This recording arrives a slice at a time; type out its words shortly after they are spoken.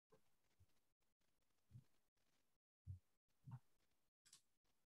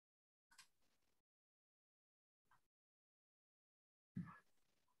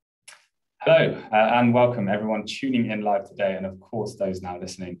Hello, and welcome everyone tuning in live today, and of course those now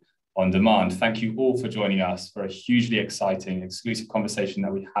listening on demand. Thank you all for joining us for a hugely exciting exclusive conversation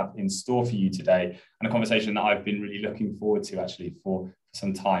that we have in store for you today, and a conversation that I've been really looking forward to actually for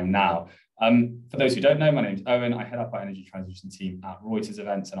some time now. For those who don't know, my name is Owen. I head up our energy transition team at Reuters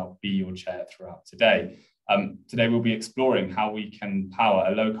Events, and I'll be your chair throughout today. Today we'll be exploring how we can power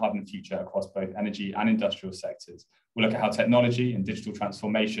a low carbon future across both energy and industrial sectors. We'll look at how technology and digital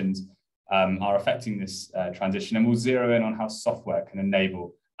transformations are affecting this transition, and we'll zero in on how software can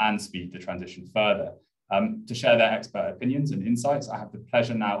enable and speed the transition further. To share their expert opinions and insights, I have the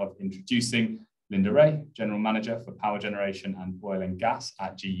pleasure now of introducing Linda Ray, General Manager for Power Generation and Oil and Gas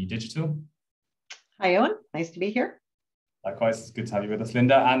at GE Digital. Hi, Owen. Nice to be here. Likewise, it's good to have you with us,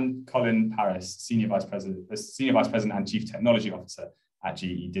 Linda. And Colin Parris, Senior Vice President and Chief Technology Officer at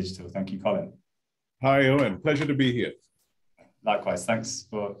GE Digital. Thank you, Colin. Hi, Owen. Pleasure to be here. Likewise, thanks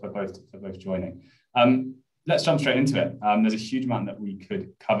for both joining. Let's jump straight into it. There's a huge amount that we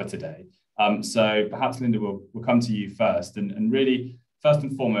could cover today. So perhaps, Linda, we'll come to you first. And really, first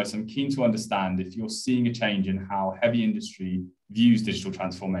and foremost, I'm keen to understand if you're seeing a change in how heavy industry views digital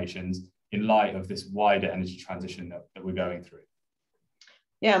transformations in light of this wider energy transition that we're going through.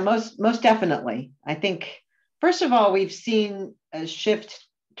 Yeah, most definitely. I think, first of all, we've seen a shift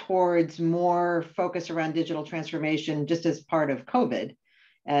towards more focus around digital transformation just as part of COVID,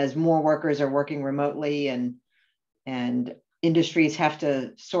 as more workers are working remotely and industries have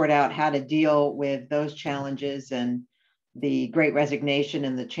to sort out how to deal with those challenges and the great resignation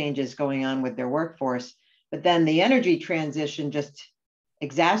and the changes going on with their workforce. But then the energy transition just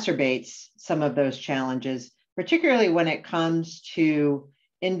exacerbates some of those challenges, particularly when it comes to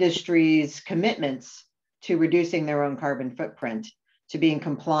industries' commitments to reducing their own carbon footprint, to being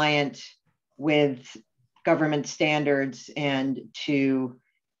compliant with government standards, and to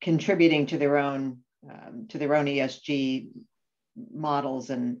contributing to their own ESG models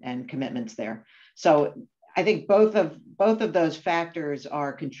and commitments there. So I think both of those factors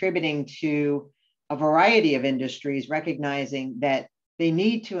are contributing to a variety of industries recognizing that they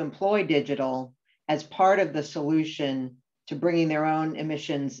need to employ digital as part of the solution to bringing their own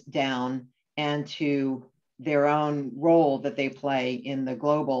emissions down and to their own role that they play in the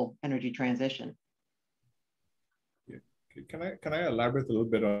global energy transition. Yeah. Can I elaborate a little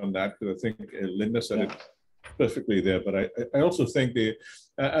bit on that? Because I think Linda said it perfectly there, but I also think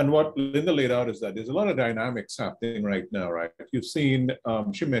and what Linda laid out is that there's a lot of dynamics happening right now, right? You've seen,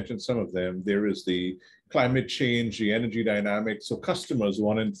 she mentioned some of them. There is the climate change, the energy dynamics, so customers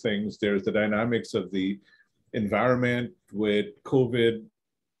wanting things. There's the dynamics of the environment with COVID.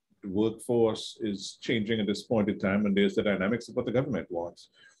 The workforce is changing at this point in time, and there's the dynamics of what the government wants.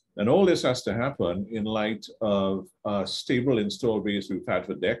 And all this has to happen in light of a stable install base we've had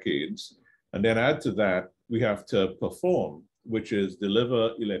for decades. And then add to that, we have to perform, which is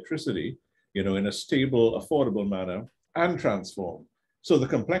deliver electricity, in a stable, affordable manner, and transform. So the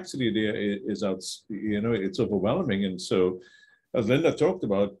complexity there is it's overwhelming. And so, as Linda talked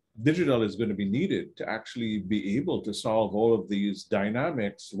about, digital is going to be needed to actually be able to solve all of these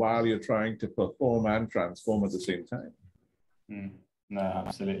dynamics while you're trying to perform and transform at the same time. No,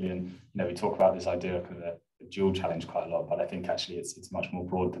 absolutely. And we talk about this idea of the dual challenge quite a lot, but I think actually it's much more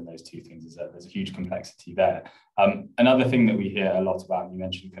broad than those two things. There's a huge complexity there. Another thing that we hear a lot about, and you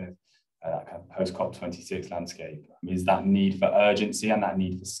mentioned kind of post-COP26 landscape, is that need for urgency and that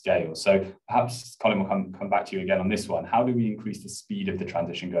need for scale. So perhaps, Colin, we'll come back to you again on this one. How do we increase the speed of the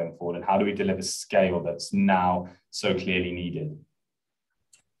transition going forward, and how do we deliver scale that's now so clearly needed?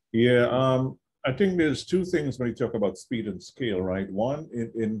 Yeah, I think there's two things when you talk about speed and scale, right? One,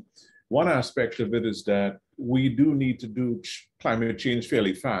 in one aspect of it is that we do need to do climate change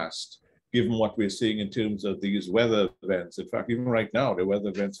fairly fast, given what we're seeing in terms of these weather events. In fact, even right now, there are weather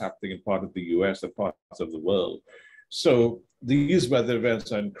events happening in part of the US and parts of the world. So these weather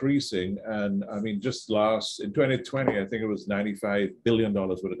events are increasing. And I mean, just in 2020, I think it was $95 billion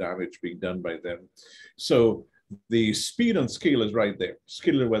worth of damage being done by them. So the speed and scale is right there.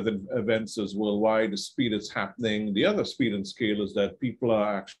 Scale of weather events is worldwide, the speed is happening. The other speed and scale is that people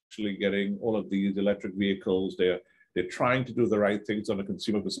are actually getting all of these electric vehicles. They're trying to do the right things on a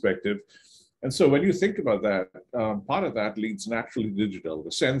consumer perspective. And so when you think about that, part of that leads naturally digital,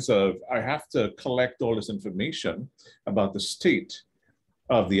 the sense of I have to collect all this information about the state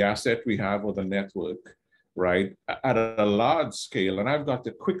of the asset we have or the network, right, at a large scale. And I've got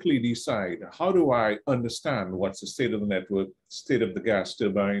to quickly decide, how do I understand what's the state of the network, state of the gas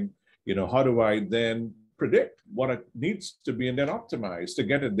turbine? How do I then predict what it needs to be and then optimize to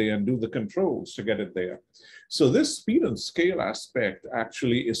get it there and do the controls to get it there. So this speed and scale aspect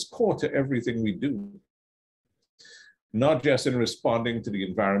actually is core to everything we do, not just in responding to the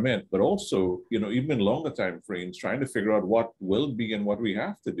environment, but also, even in longer time frames, trying to figure out what will be and what we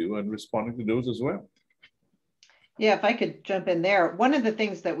have to do and responding to those as well. Yeah, if I could jump in there. One of the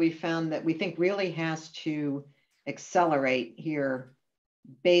things that we found that we think really has to accelerate here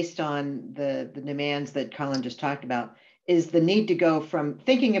based on the demands that Colin just talked about is the need to go from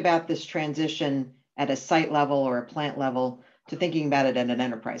thinking about this transition at a site level or a plant level to thinking about it at an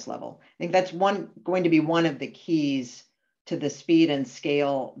enterprise level. I think that's going to be one of the keys to the speed and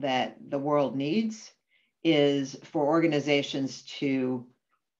scale that the world needs, is for organizations to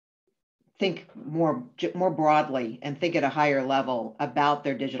think more broadly and think at a higher level about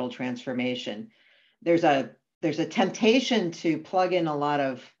their digital transformation. There's a temptation to plug in a lot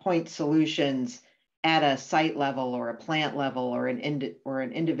of point solutions at a site level or a plant level or an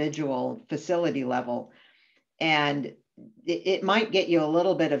individual facility level. And it might get you a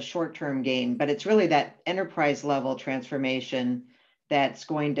little bit of short-term gain, but it's really that enterprise level transformation that's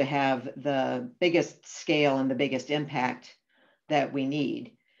going to have the biggest scale and the biggest impact that we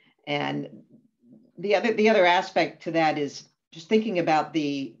need. And the other aspect to that is just thinking about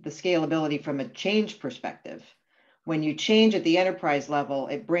the scalability from a change perspective. When you change at the enterprise level,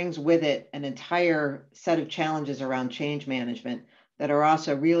 it brings with it an entire set of challenges around change management that are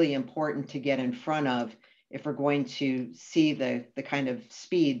also really important to get in front of if we're going to see the kind of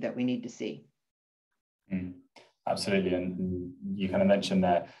speed that we need to see. Absolutely. And you kind of mentioned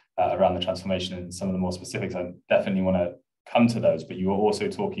there around the transformation and some of the more specifics. I definitely want to come to those, but you were also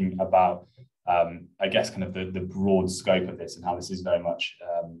talking about, I guess, kind of the broad scope of this and how this is very much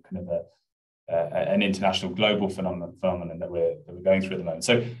kind of an international global phenomenon that we're going through at the moment.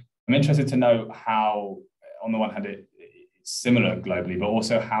 So I'm interested to know how, on the one hand, it's similar globally, but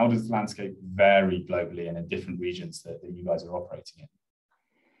also how does the landscape vary globally and in different regions that you guys are operating in?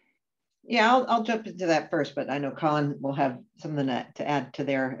 Yeah, I'll jump into that first, but I know Colin will have something to add to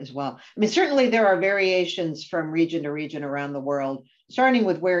there as well. I mean, certainly there are variations from region to region around the world, starting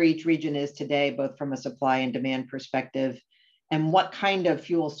with where each region is today, both from a supply and demand perspective, and what kind of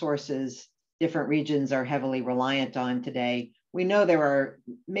fuel sources different regions are heavily reliant on today. We know there are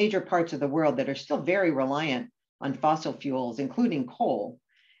major parts of the world that are still very reliant on fossil fuels, including coal.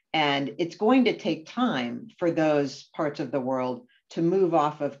 And it's going to take time for those parts of the world to move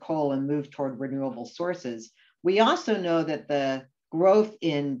off of coal and move toward renewable sources. We also know that the growth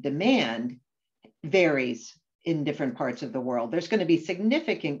in demand varies in different parts of the world. There's going to be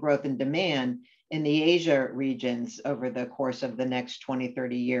significant growth in demand in the Asia regions over the course of the next 20,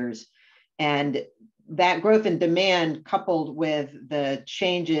 30 years. And that growth in demand, coupled with the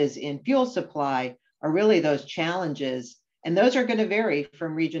changes in fuel supply, are really those challenges. And those are going to vary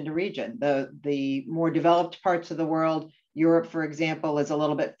from region to region. The more developed parts of the world, Europe, for example, is a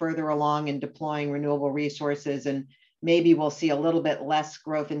little bit further along in deploying renewable resources, and maybe we'll see a little bit less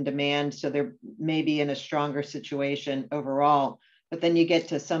growth in demand. So they're maybe in a stronger situation overall. But then you get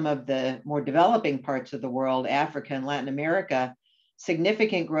to some of the more developing parts of the world, Africa and Latin America,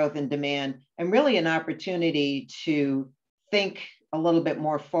 significant growth in demand, and really an opportunity to think a little bit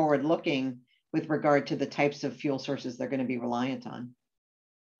more forward looking with regard to the types of fuel sources they're going to be reliant on.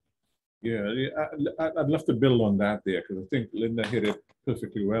 Yeah, I'd love to build on that there, because I think Linda hit it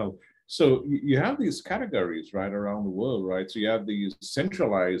perfectly well. So you have these categories right around the world, right? So you have these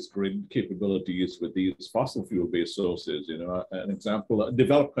centralized grid capabilities with these fossil fuel-based sources. You know, an example,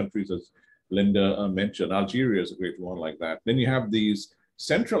 developed countries, as Linda mentioned, Algeria is a great one like that. Then you have these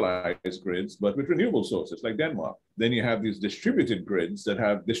centralized grids, but with renewable sources like Denmark. Then you have these distributed grids that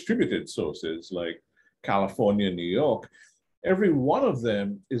have distributed sources like California, New York. Every one of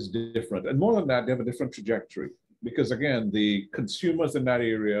them is different. And more than that, they have a different trajectory. Because again, the consumers in that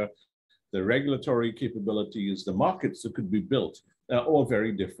area, the regulatory capabilities, the markets that could be built are all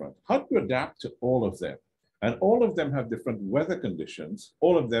very different. How do you adapt to all of them? And all of them have different weather conditions.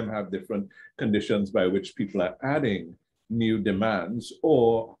 All of them have different conditions by which people are adding new demands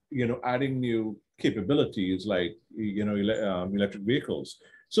or, you know, adding new capabilities like, you know, electric vehicles.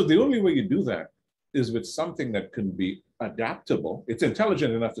 So the only way you do that is with something that can be adaptable. It's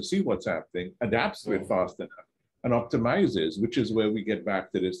intelligent enough to see what's happening, adapts to it fast enough, and optimizes, which is where we get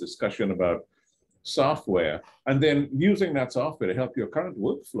back to this discussion about software, and then using that software to help your current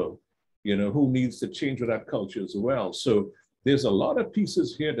workflow, you know, who needs to change with that culture as well. So there's a lot of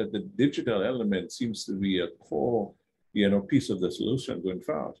pieces here that the digital element seems to be a core, you know, piece of the solution going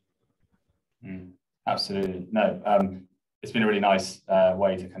forward. Absolutely. No, it's been a really nice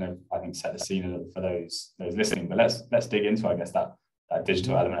way to kind of, I think, set the scene for those listening. But let's dig into, I guess, that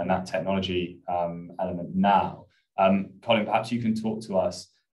digital element and that technology element now. Colin, perhaps you can talk to us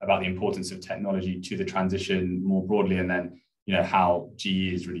about the importance of technology to the transition more broadly, and then how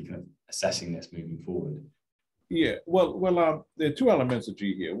GE is really kind of assessing this moving forward. Yeah, well, there are two elements of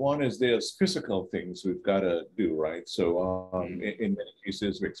G here. One is there's physical things we've got to do, right? So in many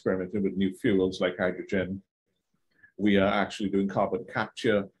cases, we're experimenting with new fuels like hydrogen. We are actually doing carbon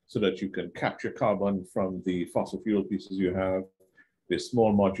capture so that you can capture carbon from the fossil fuel pieces you have. There's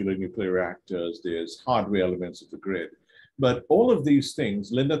small modular nuclear reactors, there's hardware elements of the grid. But all of these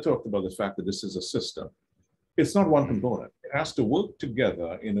things, Linda talked about the fact that this is a system. It's not one component. It has to work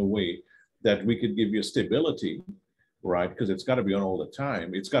together in a way that we could give you stability, right? Because it's got to be on all the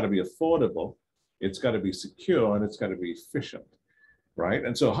time. It's got to be affordable. It's got to be secure, and it's got to be efficient, right?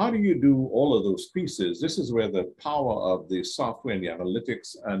 And so how do you do all of those pieces? This is where the power of the software and the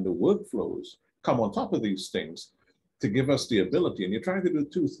analytics and the workflows come on top of these things to give us the ability. And you're trying to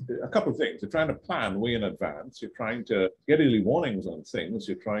do a couple of things. You're trying to plan way in advance. You're trying to get early warnings on things.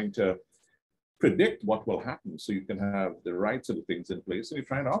 You're trying to predict what will happen so you can have the right sort of things in place, and you're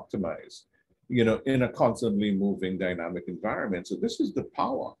trying to optimize, in a constantly moving dynamic environment. So this is the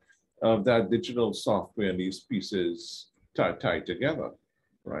power of that digital software and these pieces tied together,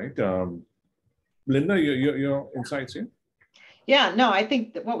 right? Linda, your insights here? Yeah, no, I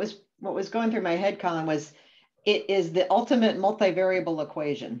think that what was going through my head, Colin, was it is the ultimate multivariable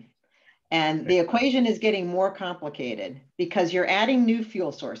equation. And the equation is getting more complicated because you're adding new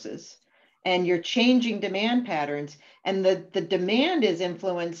fuel sources and you're changing demand patterns. And the demand is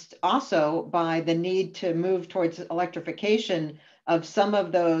influenced also by the need to move towards electrification of some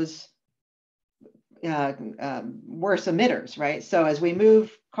of those worse emitters, right? So as we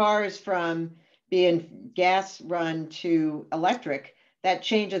move cars from being gas run to electric, that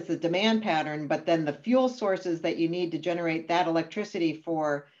changes the demand pattern, but then the fuel sources that you need to generate that electricity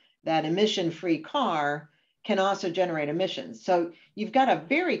for that emission-free car can also generate emissions. So you've got a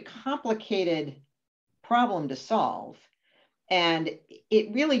very complicated problem to solve. And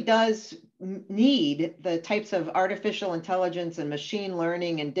it really does need the types of artificial intelligence and machine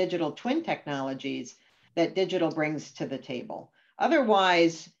learning and digital twin technologies that digital brings to the table.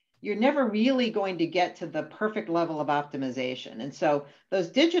 Otherwise, you're never really going to get to the perfect level of optimization. And so those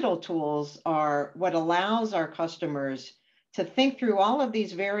digital tools are what allows our customers to think through all of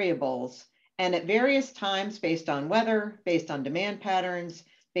these variables, and at various times, based on weather, based on demand patterns,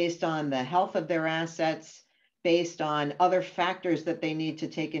 based on the health of their assets, based on other factors that they need to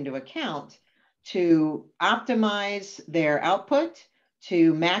take into account, to optimize their output,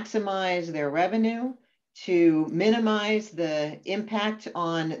 to maximize their revenue, to minimize the impact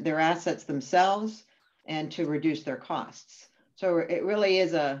on their assets themselves, and to reduce their costs. So it really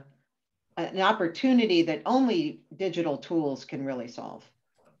is an opportunity that only digital tools can really solve.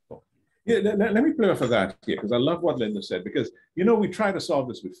 Yeah, let me play off of that here, because I love what Linda said, because, we tried to solve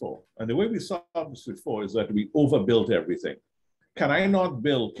this before. And the way we solved this before is that we overbuilt everything. Can I not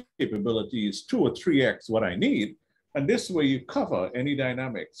build capabilities 2 or 3x what I need? And this way you cover any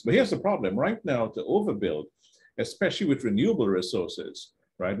dynamics. But here's the problem. Right now, to overbuild, especially with renewable resources,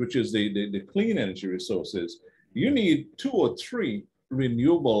 right, which is the clean energy resources, you need 2 or 3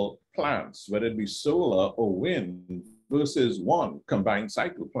 renewable plants, whether it be solar or wind, versus 1 combined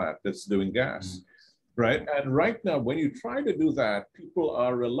cycle plant that's doing gas, right? And right now, when you try to do that, people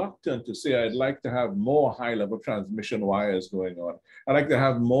are reluctant to say, I'd like to have more high-level transmission wires going on. I'd like to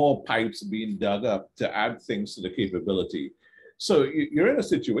have more pipes being dug up to add things to the capability. So you're in a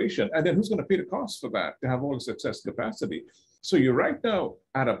situation, and then who's going to pay the cost for that, to have all this excess capacity? So you're right now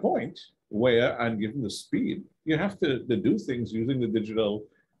at a point where, and given the speed, you have to do things using the digital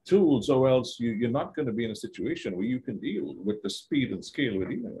tools, or else you're not going to be in a situation where you can deal with the speed and scale we're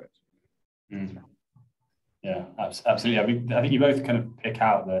dealing with. Yeah, absolutely. I think you both kind of pick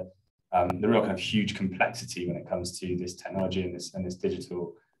out the real kind of huge complexity when it comes to this technology and this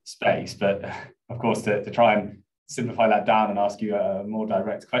digital space. But of course, to try and simplify that down and ask you a more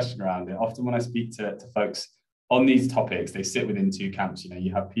direct question around it, often when I speak to folks on these topics, they sit within 2 camps.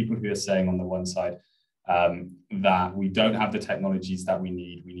 You have people who are saying on the one side, that we don't have the technologies that we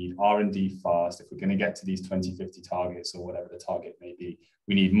need R&D fast. If we're going to get to these 2050 targets or whatever the target may be,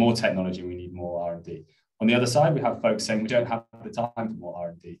 we need more technology, we need more R&D. On the other side, we have folks saying we don't have the time for more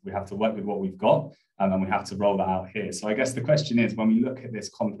R&D. We have to work with what we've got, and we have to roll that out here. So I guess the question is, when we look at this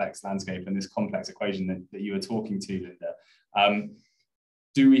complex landscape and this complex equation that you were talking to, Linda,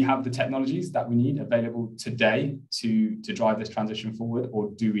 do we have the technologies that we need available today to drive this transition forward,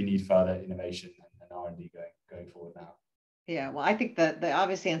 or do we need further innovation and R&D going forward now? Yeah, well, I think the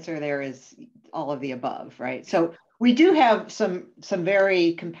obvious answer there is all of the above, right? So we do have some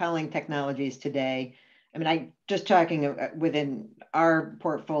very compelling technologies today. I mean, I just talking within our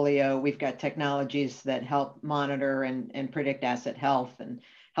portfolio, we've got technologies that help monitor and predict asset health and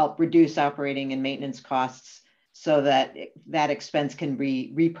help reduce operating and maintenance costs so that that expense can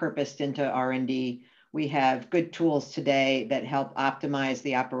be repurposed into R&D. We have good tools today that help optimize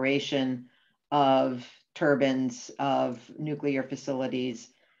the operation of turbines, of nuclear facilities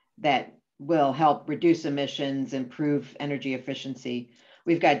that will help reduce emissions, improve energy efficiency.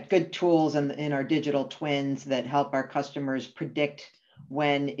 We've got good tools in our digital twins that help our customers predict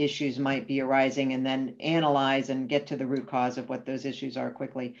when issues might be arising and then analyze and get to the root cause of what those issues are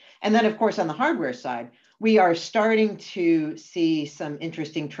quickly. And then, of course, on the hardware side, we are starting to see some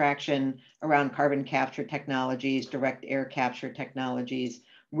interesting traction around carbon capture technologies, direct air capture technologies,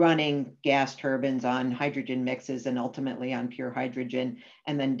 running gas turbines on hydrogen mixes and ultimately on pure hydrogen,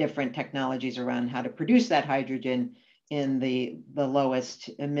 and then different technologies around how to produce that hydrogen in the lowest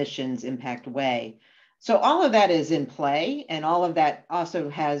emissions impact way. So all of that is in play, and all of that also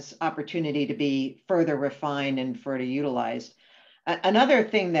has opportunity to be further refined and further utilized. Another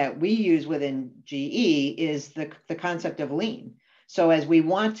thing that we use within GE is the concept of lean. So as we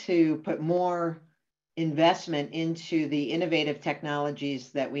want to put more investment into the innovative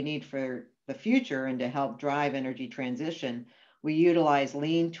technologies that we need for the future and to help drive energy transition, we utilize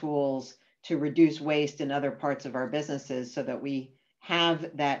lean tools to reduce waste in other parts of our businesses so that we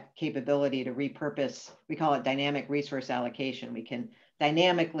have that capability to repurpose. We call it dynamic resource allocation. We can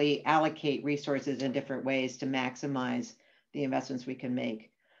dynamically allocate resources in different ways to maximize the investments we can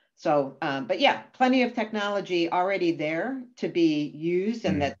make. So, but yeah, plenty of technology already there to be used,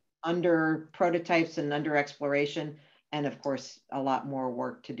 and that under prototypes and under exploration, and of course, a lot more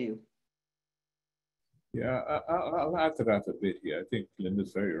work to do. Yeah, I'll add to that a bit here. I think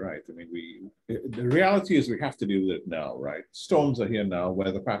Linda's very right. I mean, the reality is we have to deal with it now, right? Storms are here now,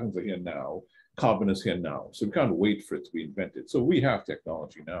 weather patterns are here now, carbon is here now. So we can't wait for it to be invented. So we have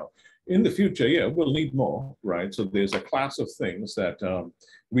technology now. In the future, yeah, we'll need more, right? So there's a class of things that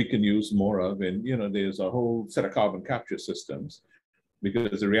we can use more of. And, you know, there's a whole set of carbon capture systems.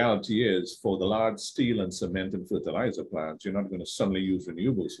 Because the reality is, for the large steel and cement and fertilizer plants, you're not going to suddenly use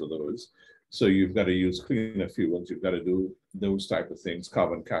renewables for those. So you've got to use cleaner fuels. You've got to do those type of things,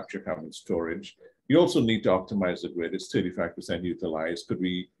 carbon capture, carbon storage. You also need to optimize the grid. It's 35% utilized. Could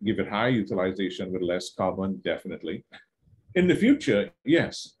we give it high utilization with less carbon? Definitely. In the future,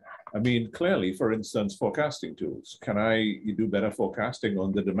 yes. I mean, clearly, for instance, forecasting tools. Can I do better forecasting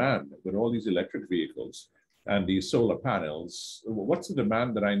on the demand with all these electric vehicles and these solar panels? What's the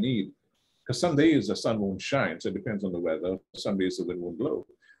demand that I need? Because some days the sun won't shine, so it depends on the weather. Some days the wind won't blow.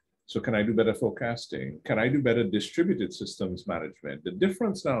 So can I do better forecasting? Can I do better distributed systems management? The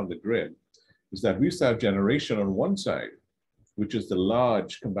difference now on the grid is that we used to have generation on one side, which is the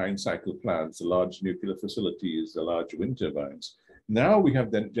large combined cycle plants, the large nuclear facilities, the large wind turbines. Now we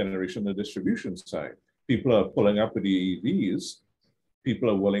have the generation on the distribution side. People are pulling up with the EVs. People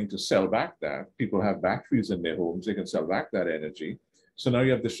are willing to sell back that. People have batteries in their homes. They can sell back that energy. So now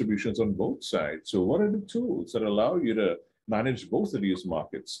you have distributions on both sides. So what are the tools that allow you to manage both of these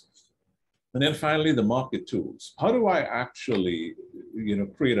markets? And then finally, the market tools. How do I actually,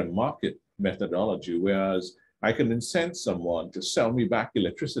 create a market methodology, whereas I can incent someone to sell me back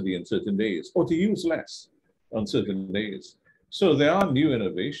electricity in certain days or to use less on certain days? So there are new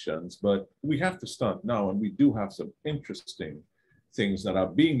innovations, but we have to start now, and we do have some interesting things that are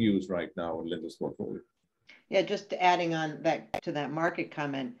being used right now in Linda's portfolio. Yeah, just adding on that to that market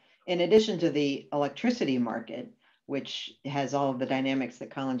comment, in addition to the electricity market, which has all of the dynamics that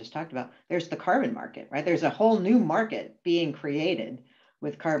Colin just talked about, there's the carbon market, right? There's a whole new market being created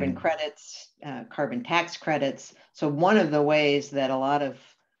with carbon credits, carbon tax credits. So one of the ways that a lot of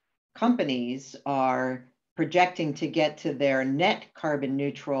companies are projecting to get to their net carbon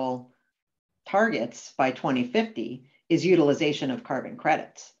neutral targets by 2050 is utilization of carbon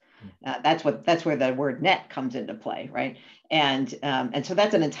credits. That's where the word net comes into play, right? And so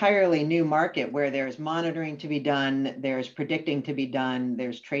that's an entirely new market where there's monitoring to be done, there's predicting to be done,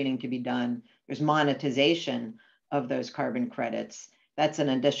 there's trading to be done, there's monetization of those carbon credits. That's an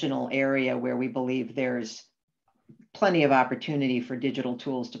additional area where we believe there's plenty of opportunity for digital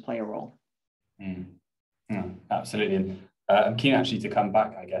tools to play a role. Absolutely. And I'm keen actually to come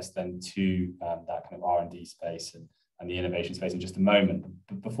back, I guess, then to that kind of R&D space and the innovation space in just a moment.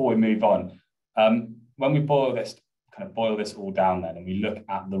 But before we move on, when we boil this all down then, and we look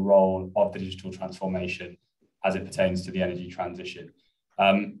at the role of the digital transformation as it pertains to the energy transition,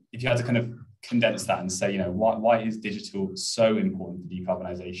 if you had to kind of condense that and say, why is digital so important for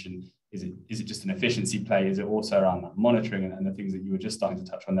decarbonisation? Is it just an efficiency play? Is it also around that monitoring and the things that you were just starting to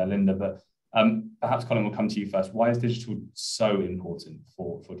touch on there, Linda? But perhaps, Colin, we'll come to you first. Why is digital so important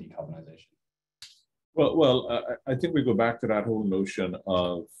for decarbonisation? Well, I think we go back to that whole notion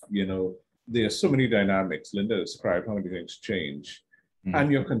of, there are so many dynamics. Linda described how many things change,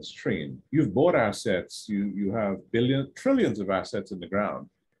 and you're constrained. You've bought assets, you have trillions of assets in the ground.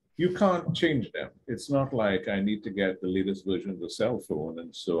 You can't change them. It's not like I need to get the latest version of the cell phone,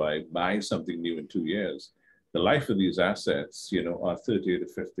 and so I buy something new in 2 years. The life of these assets, are 30 to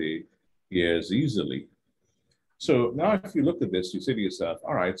 50 years easily. So now if you look at this, you say to yourself,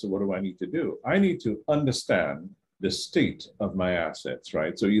 all right, so what do I need to do? I need to understand the state of my assets,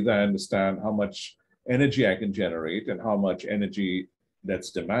 right? So either I understand how much energy I can generate and how much energy that's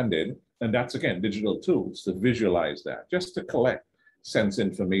demanded. And that's, again, digital tools to visualize that, just to collect sense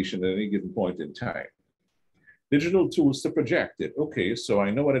information at any given point in time. Digital tools to project it. Okay, so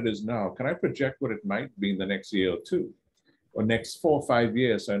I know what it is now. Can I project what it might be in the next year or two? Or next 4 or 5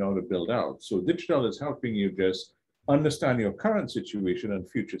 years, I know how to build out. So digital is helping you just understand your current situation and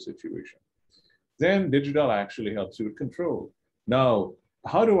future situation. Then digital actually helps you with control. Now,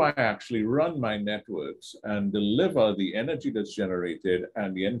 how do I actually run my networks and deliver the energy that's generated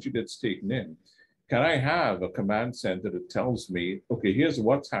and the energy that's taken in? Can I have a command center that tells me, okay, here's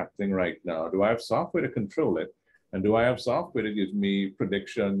what's happening right now. Do I have software to control it? And do I have software to give me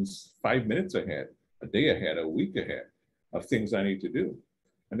predictions 5 minutes ahead, a day ahead, a week ahead of things I need to do?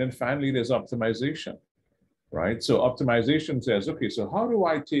 And then finally, there's optimization, right? So optimization says, okay, so how do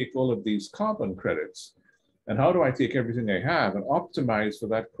I take all of these carbon credits and how do I take everything I have and optimize for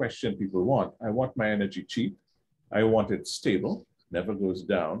that question people want? I want my energy cheap. I want it stable, never goes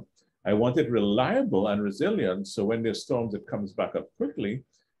down. I want it reliable and resilient, so when there's storms, it comes back up quickly,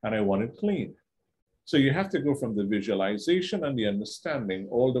 and I want it clean. So you have to go from the visualization and the understanding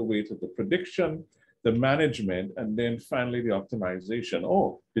all the way to the prediction, the management, and then finally the optimization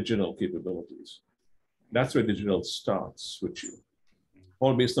or digital capabilities. That's where digital starts with you.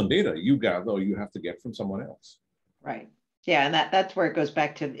 All based on data you gather or you have to get from someone else. Right. Yeah, and that's where it goes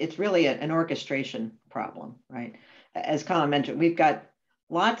back to, it's really an orchestration problem, right? As Colin mentioned, we've got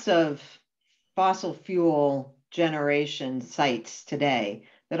lots of fossil fuel generation sites today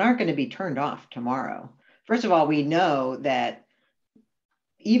that aren't going to be turned off tomorrow. First of all, we know that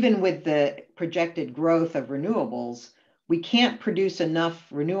even with the projected growth of renewables, we can't produce enough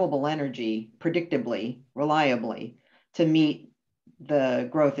renewable energy predictably, reliably, to meet the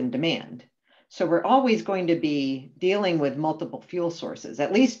growth in demand. So we're always going to be dealing with multiple fuel sources,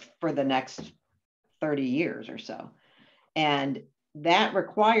 at least for the next 30 years or so. And that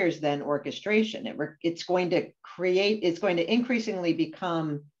requires then orchestration. It's going to increasingly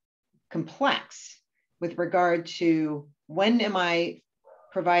become complex with regard to when am I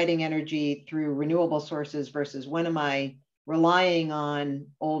providing energy through renewable sources versus when am I relying on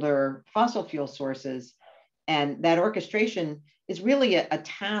older fossil fuel sources. And that orchestration is really a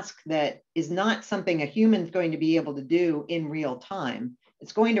task that is not something a human's going to be able to do in real time.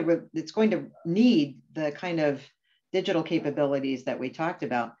 It's going to need the kind of digital capabilities that we talked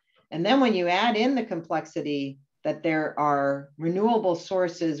about. And then when you add in the complexity that there are renewable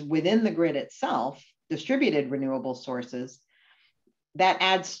sources within the grid itself, distributed renewable sources, that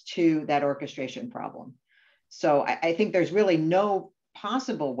adds to that orchestration problem. So I think there's really no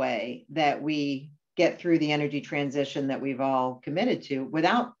possible way that we get through the energy transition that we've all committed to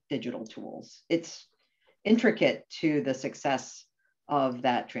without digital tools. It's intricate to the success of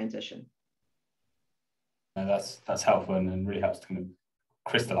that transition. That's helpful and really helps to kind of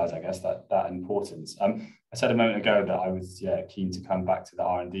crystallize, I guess, that importance. I said a moment ago that I was keen to come back to the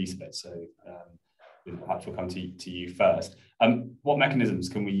R&D split, so perhaps we'll come to you first. What mechanisms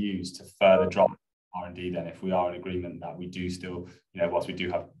can we use to further drive R&D then, if we are in agreement that we do still, whilst we do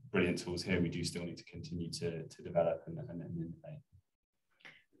have brilliant tools here, we do still need to continue to develop and innovate?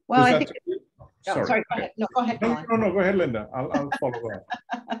 Well, I think. Sorry, go ahead. No, go ahead, Colin. No, go ahead, Linda. I'll follow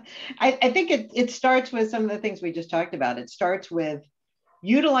up. I think it starts with some of the things we just talked about. It starts with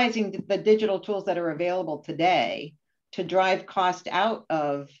utilizing the digital tools that are available today to drive cost out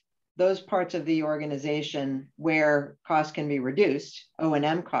of those parts of the organization where costs can be reduced,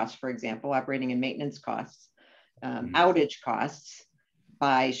 O&M costs, for example, operating and maintenance costs, outage costs,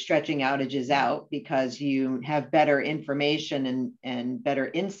 by stretching outages out because you have better information and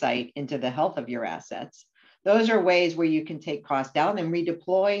better insight into the health of your assets. Those are ways where you can take cost out and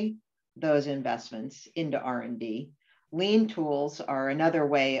redeploy those investments into R&D. Lean tools are another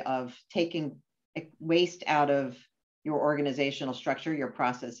way of taking waste out of your organizational structure, your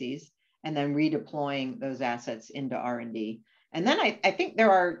processes, and then redeploying those assets into R&D. And then I think there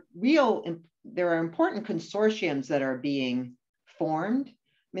are important consortiums that are being formed. I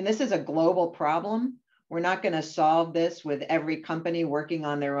mean, this is a global problem. We're not going to solve this with every company working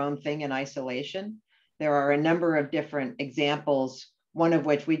on their own thing in isolation. There are a number of different examples, one of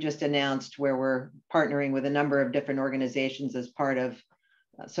which we just announced, where we're partnering with a number of different organizations as part of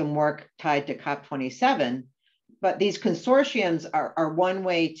some work tied to COP27. But these consortiums are one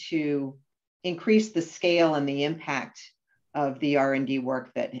way to increase the scale and the impact of the R&D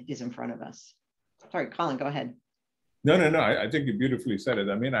work that is in front of us. Sorry, Colin, go ahead. No. I think you beautifully said it.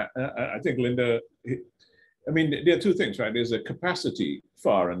 I mean, I think Linda, I mean, there are two things, right? There's a capacity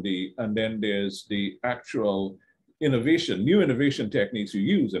for R&D, and then there's the actual innovation, new innovation techniques you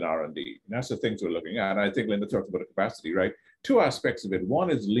use in R&D. And that's the things we're looking at. I think Linda talked about the capacity, right? Two aspects of it.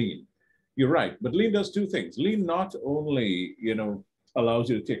 One is lean. You're right, but lean does two things. Lean not only, allows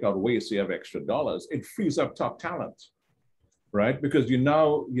you to take out waste, so you have extra dollars, it frees up top talent, right? Because a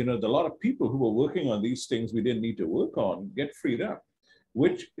lot of people who were working on these things we didn't need to work on get freed up,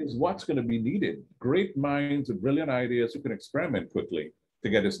 which is what's going to be needed. Great minds with brilliant ideas who can experiment quickly to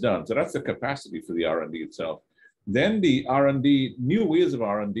get this done. So that's the capacity for the R&D itself. Then the R&D, new ways of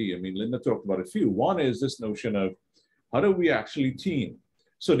R&D. I mean, Linda talked about a few. One is this notion of how do we actually team?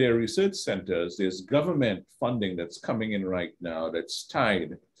 So there are research centers, there's government funding that's coming in right now that's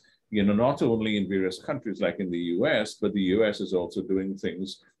tied, not only in various countries like in the US, but the US is also doing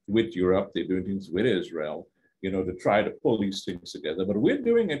things with Europe, they're doing things with Israel, to try to pull these things together. But we're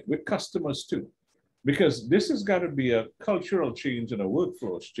doing it with customers too, because this has got to be a cultural change and a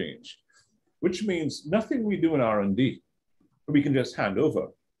workflows change, which means nothing we do in R&D, we can just hand over.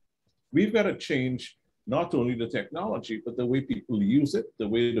 We've got to change not only the technology, but the way people use it, the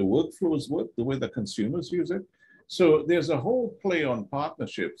way the workflows work, the way the consumers use it. So there's a whole play on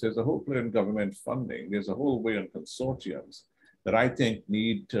partnerships, there's a whole play on government funding, there's a whole way on consortiums that I think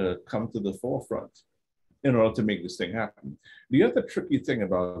need to come to the forefront in order to make this thing happen. The other tricky thing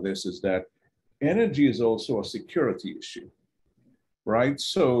about this is that energy is also a security issue, right?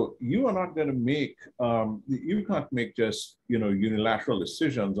 So you are not going to make, you can't make just, unilateral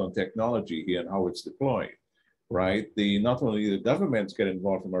decisions on technology here and how it's deployed, right? Not only the governments get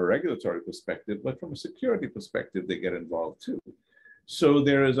involved from a regulatory perspective, but from a security perspective, they get involved too. So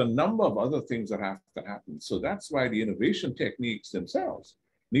there is a number of other things that have to happen. So that's why the innovation techniques themselves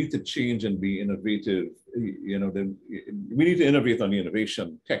need to change and be innovative. We need to innovate on the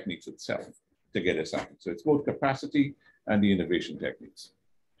innovation techniques itself to get us happen. So it's both capacity and the innovation techniques.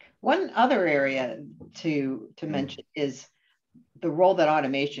 One other area to mention is the role that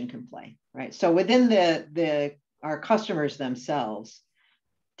automation can play, right? So within our customers themselves,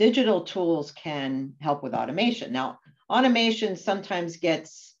 digital tools can help with automation. Now, automation sometimes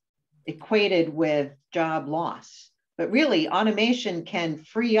gets equated with job loss, but really automation can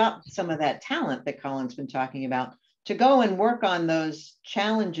free up some of that talent that Colin's been talking about to go and work on those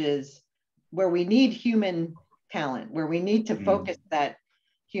challenges where we need human talent, where we need to focus that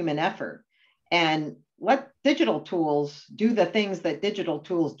human effort and let digital tools do the things that digital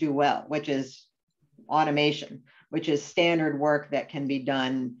tools do well, which is automation, which is standard work that can be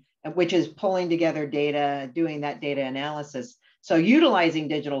done, which is pulling together data, doing that data analysis. So utilizing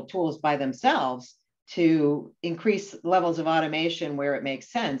digital tools by themselves to increase levels of automation where it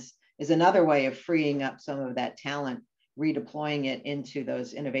makes sense is another way of freeing up some of that talent, redeploying it into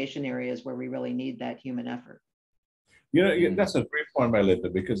those innovation areas where we really need that human effort. That's a great point by Linda,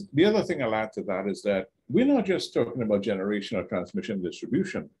 because the other thing I'll add to that is that we're not just talking about generation or transmission and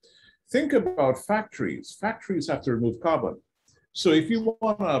distribution. Think about factories. Factories have to remove carbon. So if you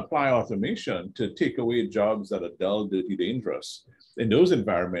want to apply automation to take away jobs that are dull, dirty, dangerous in those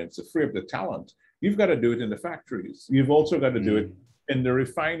environments to free up the talent, you've got to do it in the factories. You've also got to do it in the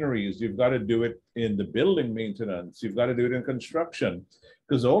refineries. You've got to do it in the building maintenance. You've got to do it in construction,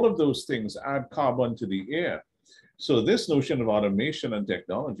 because all of those things add carbon to the air. So this notion of automation and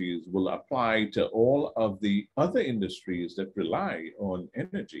technologies will apply to all of the other industries that rely on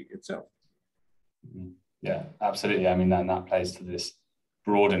energy itself. Yeah, absolutely. I mean, that plays to this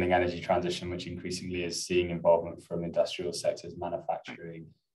broadening energy transition, which increasingly is seeing involvement from industrial sectors, manufacturing,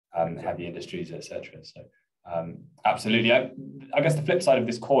 heavy industries, etc. So absolutely. I guess the flip side of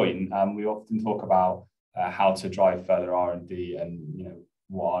this coin, we often talk about how to drive further R&D and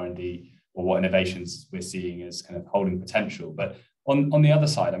what R&D or what innovations we're seeing as kind of holding potential. But on the other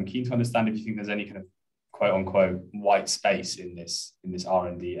side, I'm keen to understand if you think there's any kind of quote unquote white space in this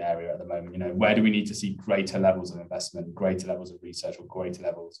R&D area at the moment. Where do we need to see greater levels of investment, greater levels of research, or greater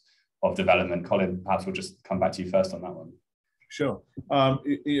levels of development? Colin, perhaps we'll just come back to you first on that one. Sure.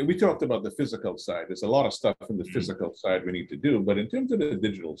 We talked about the physical side. There's a lot of stuff in the physical side we need to do, but in terms of the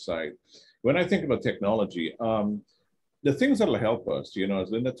digital side, when I think about technology, the things that will help us,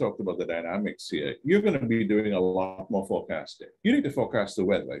 as Linda talked about the dynamics here, you're going to be doing a lot more forecasting. You need to forecast the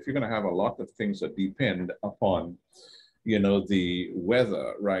weather. If you're going to have a lot of things that depend upon, the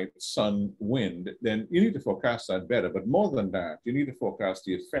weather, right, sun, wind, then you need to forecast that better. But more than that, you need to forecast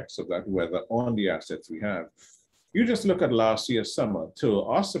the effects of that weather on the assets we have. You just look at last year's summer. To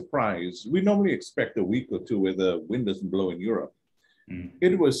our surprise, we normally expect a week or two where the wind doesn't blow in Europe.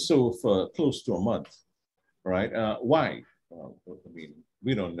 It was so for close to a month. Right? Why? Well,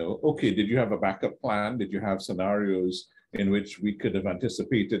 we don't know. Okay, did you have a backup plan? Did you have scenarios in which we could have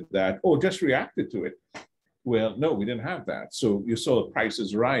anticipated that, or just reacted to it? Well, no, we didn't have that. So you saw the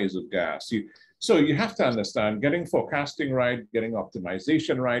prices rise of gas. So you have to understand getting forecasting right, getting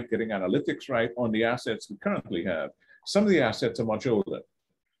optimization right, getting analytics right on the assets we currently have. Some of the assets are much older,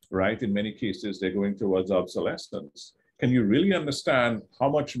 right? In many cases, they're going towards obsolescence. Can you really understand how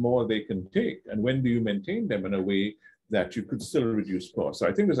much more they can take? And when do you maintain them in a way that you could still reduce costs? So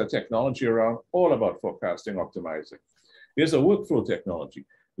I think there's a technology around all about forecasting, optimizing. Here's a workflow technology.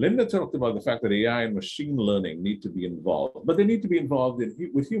 Linda talked about the fact that AI and machine learning need to be involved, but they need to be involved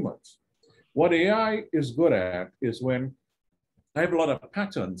with humans. What AI is good at is when I have a lot of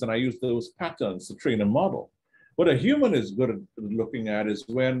patterns and I use those patterns to train a model. What a human is good at looking at is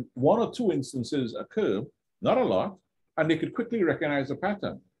when one or two instances occur, not a lot, and they could quickly recognize a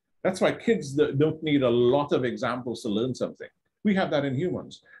pattern. That's why kids don't need a lot of examples to learn something. We have that in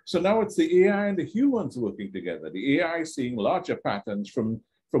humans. So now it's the AI and the humans working together. The AI seeing larger patterns from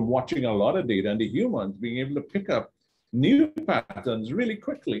watching a lot of data, and the humans being able to pick up new patterns really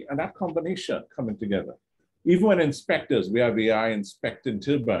quickly, and that combination coming together. Even when inspectors, we have AI inspecting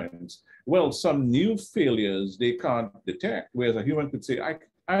turbines, well, some new failures they can't detect, whereas a human could say, I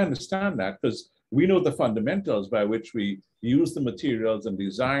understand that because we know the fundamentals by which we use the materials and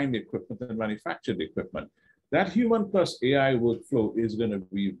design the equipment and manufacture the equipment. That human plus AI workflow is going to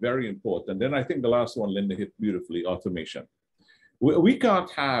be very important. Then I think the last one Linda hit beautifully, automation. We can't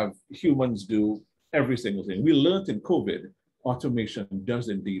have humans do every single thing. We learned in COVID, automation does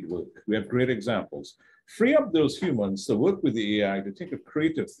indeed work. We have great examples. Free up those humans to work with the AI to think of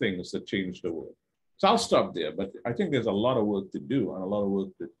creative things that change the world. So I'll stop there, but I think there's a lot of work to do and a lot of work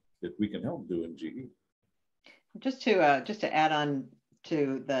that we can help do in GE. Just to add on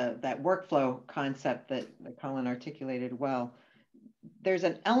to that workflow concept that Colin articulated well, there's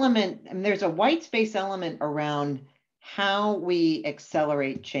an element, and there's a white space element around how we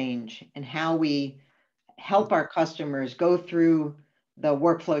accelerate change and how we help our customers go through the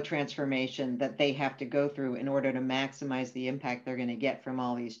workflow transformation that they have to go through in order to maximize the impact they're going to get from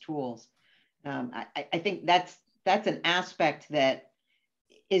all these tools. I think that's an aspect that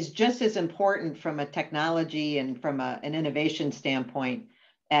is just as important from a technology and from an innovation standpoint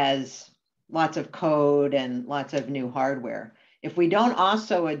as lots of code and lots of new hardware. If we don't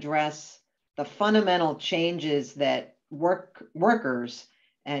also address the fundamental changes that workers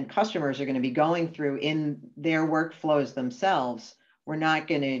and customers are going to be going through in their workflows themselves, we're not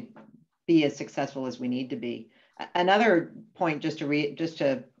going to be as successful as we need to be. Another point, just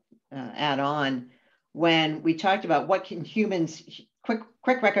to add on, when we talked about what can humans,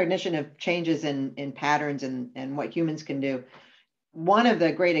 quick recognition of changes in patterns and what humans can do, one of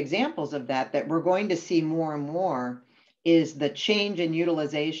the great examples of that we're going to see more and more is the change in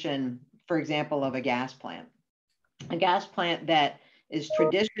utilization, for example, of a gas plant. A gas plant that was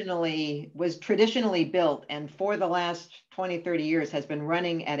traditionally built and for the last 20, 30 years has been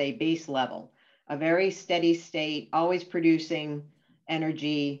running at a base level, a very steady state, always producing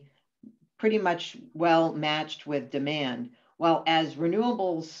energy, pretty much well matched with demand. Well, as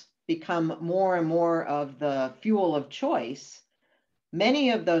renewables become more and more of the fuel of choice,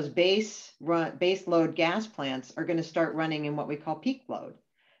 many of those base load gas plants are going to start running in what we call peak load.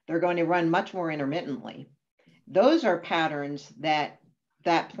 They're going to run much more intermittently. Those are patterns that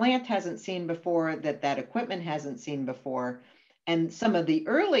plant hasn't seen before, that equipment hasn't seen before. And some of the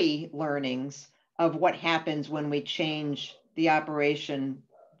early learnings of what happens when we change the operation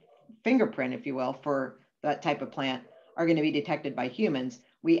fingerprint, if you will, for that type of plant are going to be detected by humans.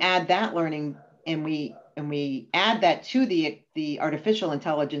 We add that learning and we add that to the artificial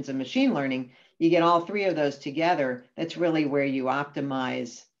intelligence and machine learning. You get all three of those together. That's really where you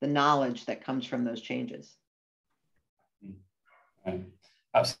optimize the knowledge that comes from those changes.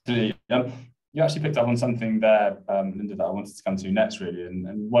 Absolutely. You actually picked up on something there, Linda, that I wanted to come to next, really.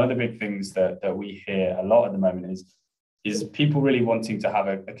 And one of the big things that we hear a lot at the moment is people really wanting to have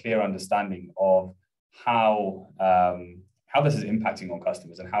a clear understanding of how how this is impacting on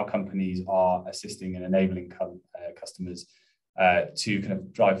customers and how companies are assisting and enabling customers to kind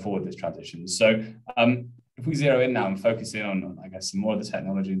of drive forward this transition. So if we zero in now and focus in on, I guess, some more of the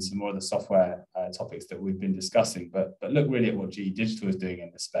technology and some more of the software topics that we've been discussing, but look really at what GE Digital is doing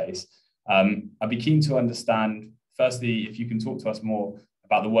in this space, I'd be keen to understand, firstly, if you can talk to us more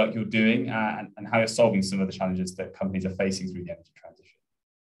about the work you're doing and how you're solving some of the challenges that companies are facing through the energy transition.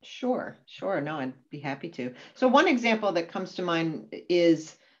 Sure. No, I'd be happy to. So one example that comes to mind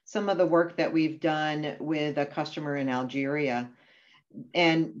is some of the work that we've done with a customer in Algeria.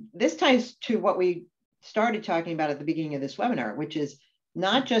 And this ties to what we started talking about at the beginning of this webinar, which is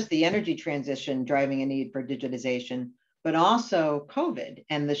not just the energy transition driving a need for digitization, but also COVID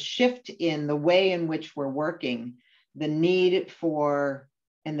and the shift in the way in which we're working, the need for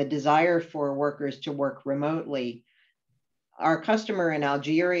and the desire for workers to work remotely. Our customer in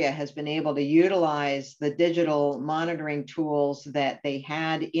Algeria has been able to utilize the digital monitoring tools that they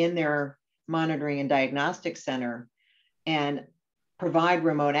had in their monitoring and diagnostic center and provide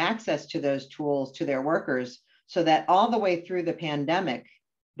remote access to those tools to their workers, so that all the way through the pandemic,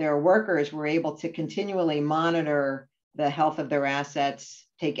 their workers were able to continually monitor the health of their assets,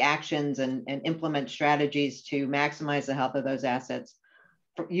 take actions and implement strategies to maximize the health of those assets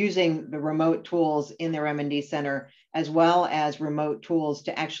using the remote tools in their M&D center, as well as remote tools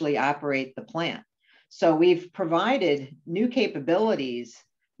to actually operate the plant. So we've provided new capabilities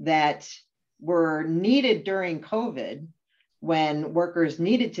that were needed during COVID when workers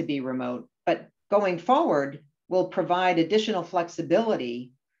needed to be remote, but going forward will provide additional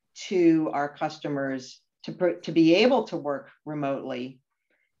flexibility to our customers to be able to work remotely,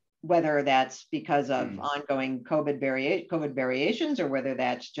 whether that's because of ongoing COVID variations, or whether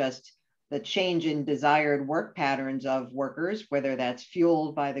that's just the change in desired work patterns of workers, whether that's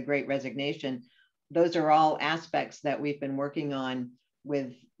fueled by the Great Resignation. Those are all aspects that we've been working on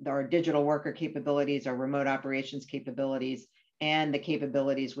with our digital worker capabilities, our remote operations capabilities, and the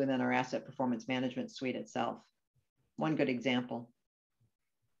capabilities within our asset performance management suite itself. One good example.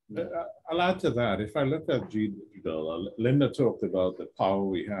 I'll add to that. If I look at GE Digital, Linda talked about the power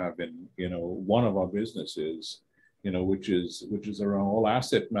we have in, one of our businesses, which is around all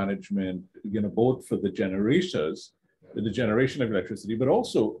asset management, both for the generators, the generation of electricity, but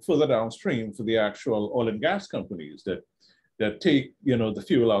also further downstream for the actual oil and gas companies that take, the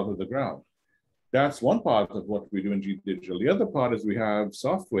fuel out of the ground. That's one part of what we do in GE Digital. The other part is we have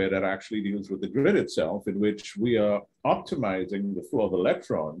software that actually deals with the grid itself, in which we are optimizing the flow of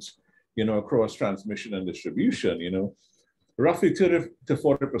electrons, across transmission and distribution. Roughly 30 to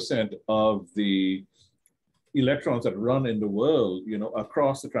 40% of the electrons that run in the world,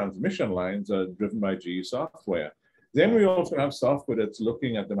 across the transmission lines are driven by GE software. Then we also have software that's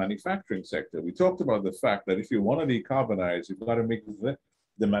looking at the manufacturing sector. We talked about the fact that if you want to decarbonize, you've got to make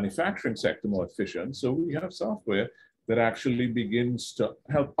the manufacturing sector more efficient. So we have software that actually begins to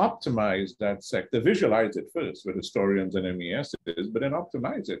help optimize that sector, visualize it first with historians and MES, but then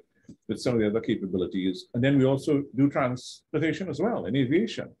optimize it with some of the other capabilities. And then we also do transportation as well, and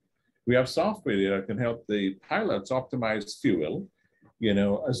aviation. We have software that can help the pilots optimize fuel,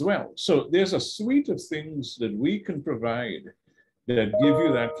 as well. So there's a suite of things that we can provide that give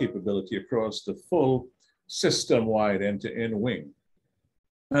you that capability across the full system-wide end-to-end wing.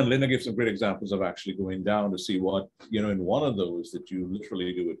 And Linda gave some great examples of actually going down to see what, in one of those that you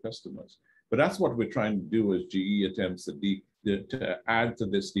literally do with customers. But that's what we're trying to do as GE attempts to add to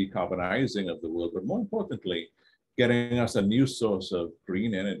this decarbonizing of the world, but more importantly, getting us a new source of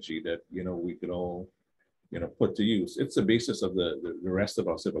green energy that, we can all, put to use. It's the basis of the rest of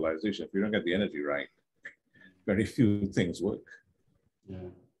our civilization. If you don't get the energy right, very few things work. Yeah.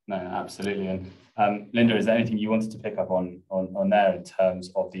 No, absolutely. And Linda, is there anything you wanted to pick up on there in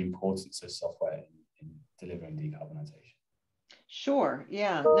terms of the importance of software in delivering decarbonization? Sure.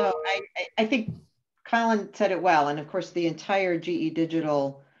 Yeah. No, I think Colin said it well. And of course, the entire GE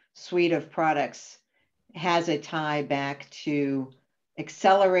Digital suite of products has a tie back to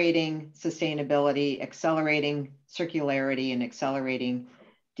accelerating sustainability, accelerating circularity, and accelerating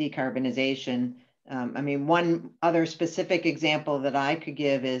decarbonization. One other specific example that I could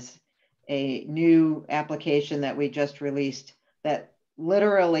give is a new application that we just released that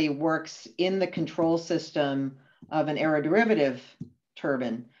literally works in the control system of an aeroderivative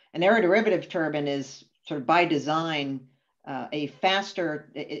turbine. An aeroderivative turbine is sort of by design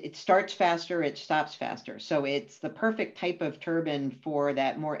it starts faster, it stops faster. So it's the perfect type of turbine for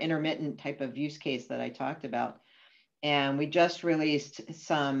that more intermittent type of use case that I talked about. And we just released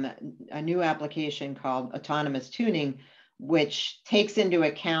a new application called autonomous tuning, which takes into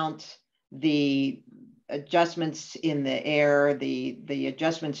account the adjustments in the air, the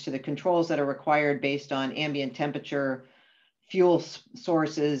adjustments to the controls that are required based on ambient temperature, fuel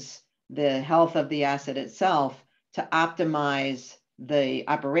sources, the health of the asset itself, to optimize the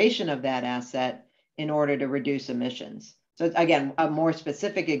operation of that asset in order to reduce emissions. So again, a more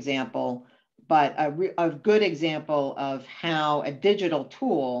specific example, but a good example of how a digital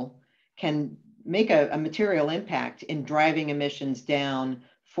tool can make a material impact in driving emissions down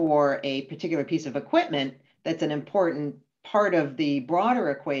for a particular piece of equipment that's an important part of the broader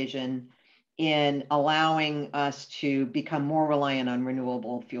equation in allowing us to become more reliant on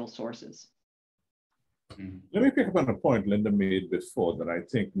renewable fuel sources. Let me pick up on a point Linda made before that I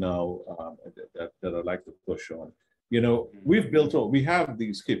think now that I'd like to push on. You know, we have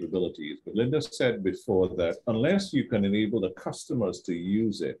these capabilities, but Linda said before that unless you can enable the customers to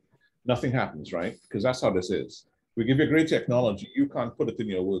use it, nothing happens, right? Because that's how this is. We give you great technology, you can't put it in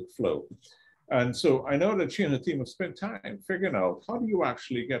your workflow. And so I know that she and the team have spent time figuring out how do you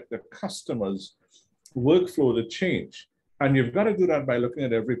actually get the customer's workflow to change. And you've got to do that by looking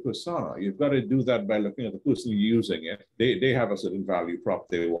at every persona. You've got to do that by looking at the person using it. They have a certain value prop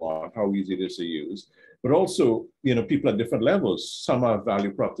they want, how easy it is to use. But also, you know, people at different levels. Some have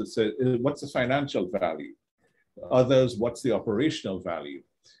value props that say, what's the financial value? Others, what's the operational value?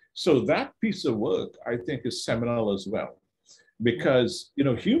 So that piece of work, I think, is seminal as well. Because, you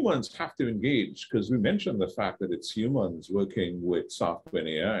know, humans have to engage, because we mentioned the fact that it's humans working with software and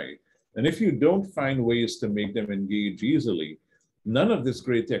AI. And if you don't find ways to make them engage easily, none of this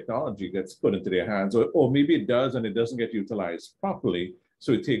great technology gets put into their hands, or maybe it does and it doesn't get utilized properly.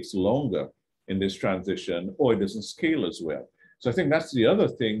 So it takes longer in this transition, or it doesn't scale as well. So I think that's the other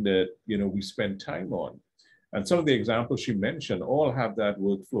thing that, you know, we spend time on. And some of the examples she mentioned all have that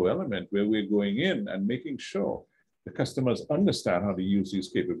workflow element where we're going in and making sure the customers understand how to use these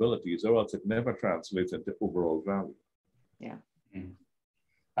capabilities, or else it never translates into overall value. Yeah.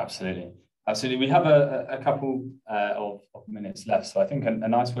 Absolutely. Absolutely. We have a couple of minutes left. So I think a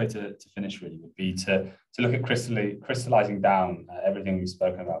nice way to finish really would be to look at crystallizing down everything we've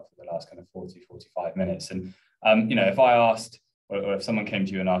spoken about for the last kind of 40, 45 minutes. And, you know, if I asked, or if someone came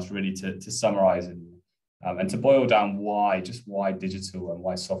to you and asked really to summarize and to boil down why digital and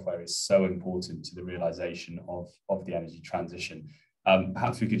why software is so important to the realization of the energy transition,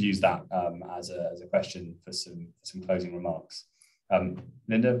 perhaps we could use that as a question for some closing remarks.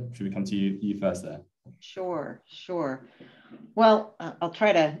 Linda, should we come to you first there? Sure. Well, I'll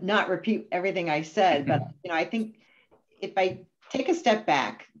try to not repeat everything I said, but you know, I think if I take a step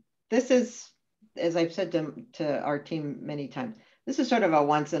back, this is, as I've said to our team many times, this is sort of a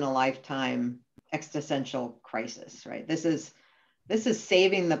once in a lifetime existential crisis, right? This is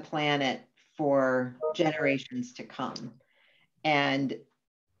saving the planet for generations to come. And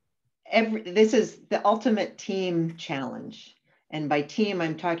this is the ultimate team challenge. And by team,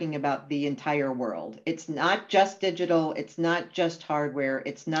 I'm talking about the entire world. It's not just digital, it's not just hardware,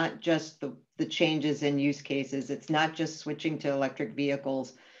 it's not just the changes in use cases, it's not just switching to electric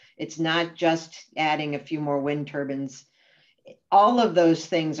vehicles, it's not just adding a few more wind turbines. All of those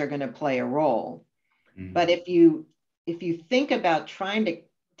things are going to play a role. But if you think about trying to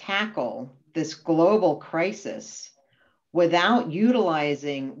tackle this global crisis without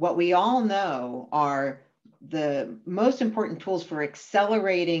utilizing what we all know are the most important tools for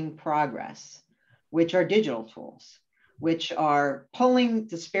accelerating progress, which are digital tools, which are pulling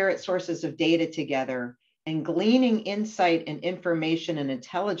disparate sources of data together and gleaning insight and information and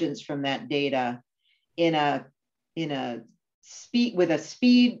intelligence from that data in a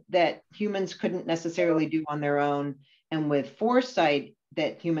speed that humans couldn't necessarily do on their own, and with foresight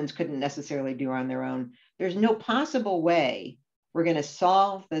that humans couldn't necessarily do on their own. There's no possible way we're going to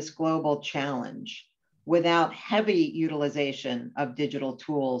solve this global challenge without heavy utilization of digital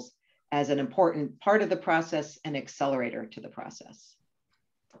tools as an important part of the process and accelerator to the process.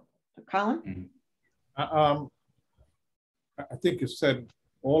 So, Colin? I think you said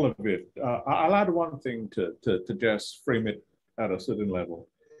all of it. I'll add one thing to just frame it at a certain level.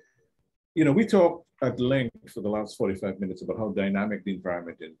 You know, we talked at length for the last 45 minutes about how dynamic the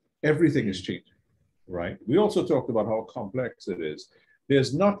environment is. Everything is changing, right? We also talked about how complex it is.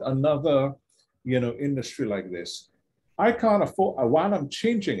 There's not another, you know, industry like this. I can't afford, while I'm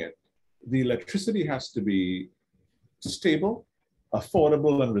changing it, the electricity has to be stable,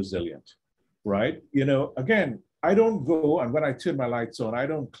 affordable, and resilient, right? You know, again, I don't go, and when I turn my lights on, I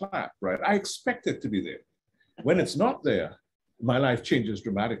don't clap, right? I expect it to be there. When it's not there, my life changes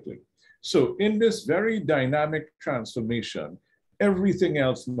dramatically. So in this very dynamic transformation, everything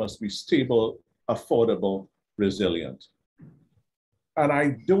else must be stable, affordable, resilient. And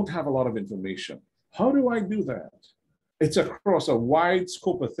I don't have a lot of information. How do I do that? It's across a wide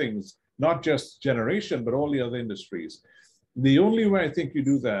scope of things, not just generation, but all the other industries. The only way I think you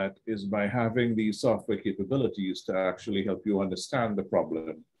do that is by having these software capabilities to actually help you understand the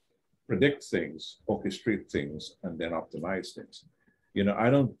problem, predict things, orchestrate things, and then optimize things. I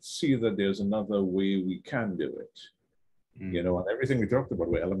don't see that there's another way we can do it. And everything we talked about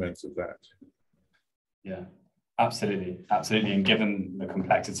were elements of that. Yeah, absolutely. And given the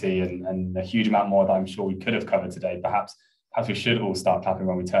complexity and the huge amount more that I'm sure we could have covered today, perhaps we should all start clapping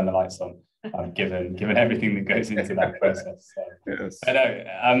when we turn the lights on, given everything that goes into that process. So, yes. I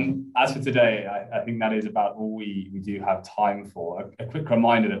know. As for today, I think that is about all we do have time for. A quick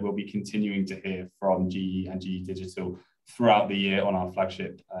reminder that we'll be continuing to hear from GE and GE Digital throughout the year on our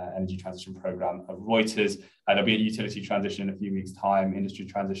flagship energy transition program of Reuters. There'll be a utility transition in a few weeks' time, industry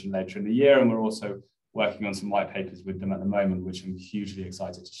transition later in the year, and we're also working on some white papers with them at the moment, which I'm hugely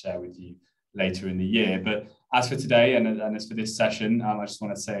excited to share with you later in the year. But as for today and as for this session, I just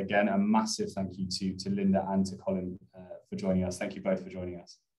want to say again a massive thank you to Linda and to Colin for joining us. Thank you both for joining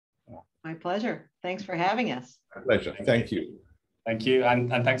us. My pleasure. Thanks for having us. My pleasure. Thank you. Thank you. And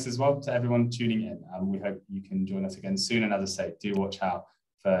thanks as well to everyone tuning in. We hope you can join us again soon. And as I say, do watch out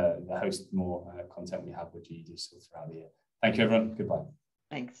for the host more content we have with GE Digital throughout the year. Thank you, everyone. Goodbye.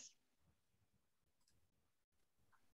 Thanks.